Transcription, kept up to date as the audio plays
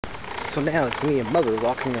So now it's me and Mother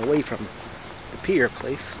walking away from the pier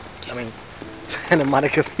place. I mean, Santa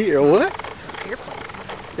Monica Pier. What? Pier place.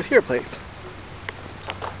 The pier place.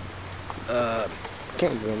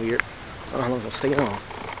 Can't be weird. I don't know if it'll stay on.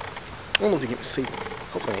 I don't know if you can see.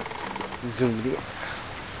 Hopefully I zoomed in.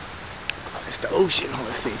 It's the ocean.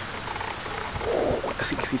 Let's see. I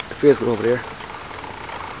think the pier's over there.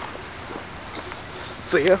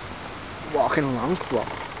 So yeah, walking along. Well,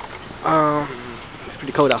 it's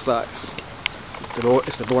pretty cold outside.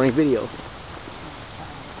 It's the boring video.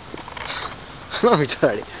 I'm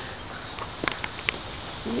retarded.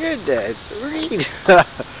 You're dead. Read.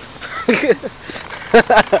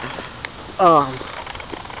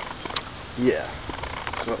 Yeah.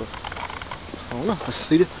 So I don't know. Let's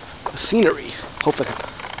see the scenery. Hopefully I can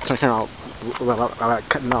turn the camera out without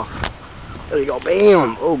cutting off. There you go.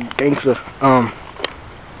 Bam. Oh, gangster.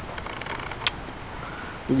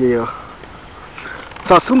 Yeah.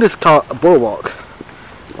 So I assume this is called a boardwalk.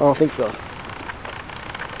 I don't think so.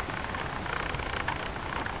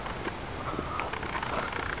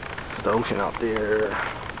 It's the ocean out there.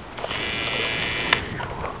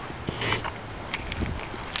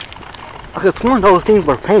 I could have sworn those things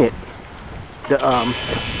were painted. The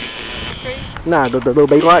the little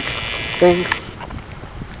Baywatch things.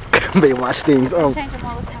 Baywatch things. Change them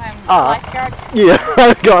all the time. Lifeguard. Yeah,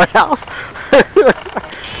 lifeguard house.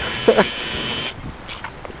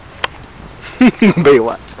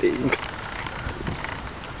 Baywatch thing.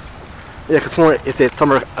 Yeah, cause sworn it says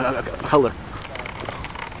summer color.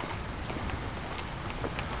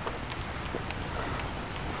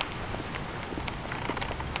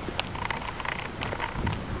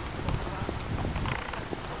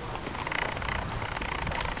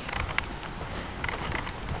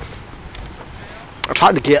 I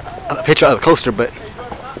tried to get a picture of the coaster, but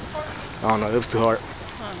I don't know, it was too hard.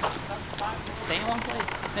 Stay in one place.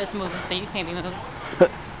 It's moving, so you can't be moving.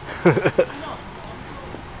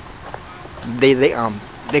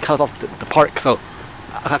 they cut off the park, so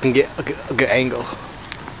I can get a good angle.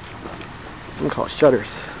 Something called shutters.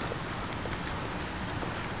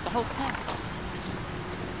 It's a whole tent.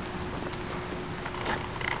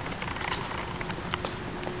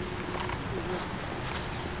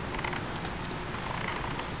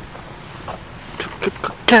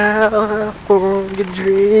 California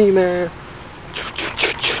dreaming.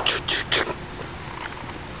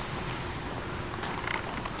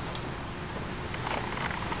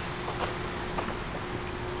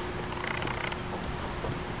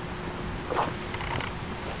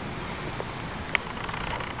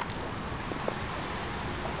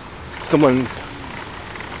 Someone.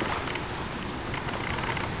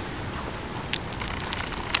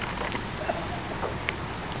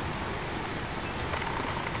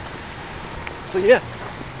 So yeah,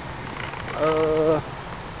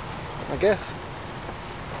 I guess.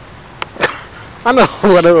 I know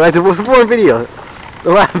what it was a boring video.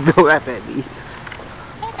 The laugh at me.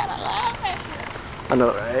 I gotta laugh at you. I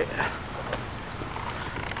know, right?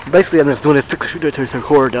 Basically, I'm just doing this to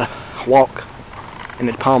record the walk and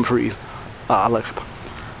the palm trees. I like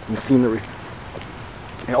the scenery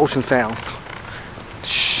and ocean sounds.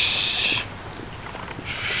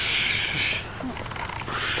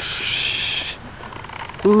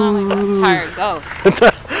 Sound like a tired ghost.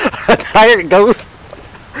 A tired ghost?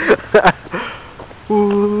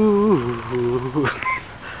 Ooh.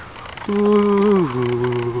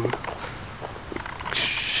 Ooh.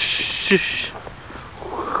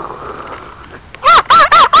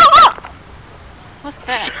 What's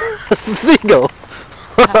that? A seagull.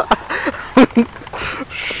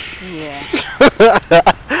 Yeah.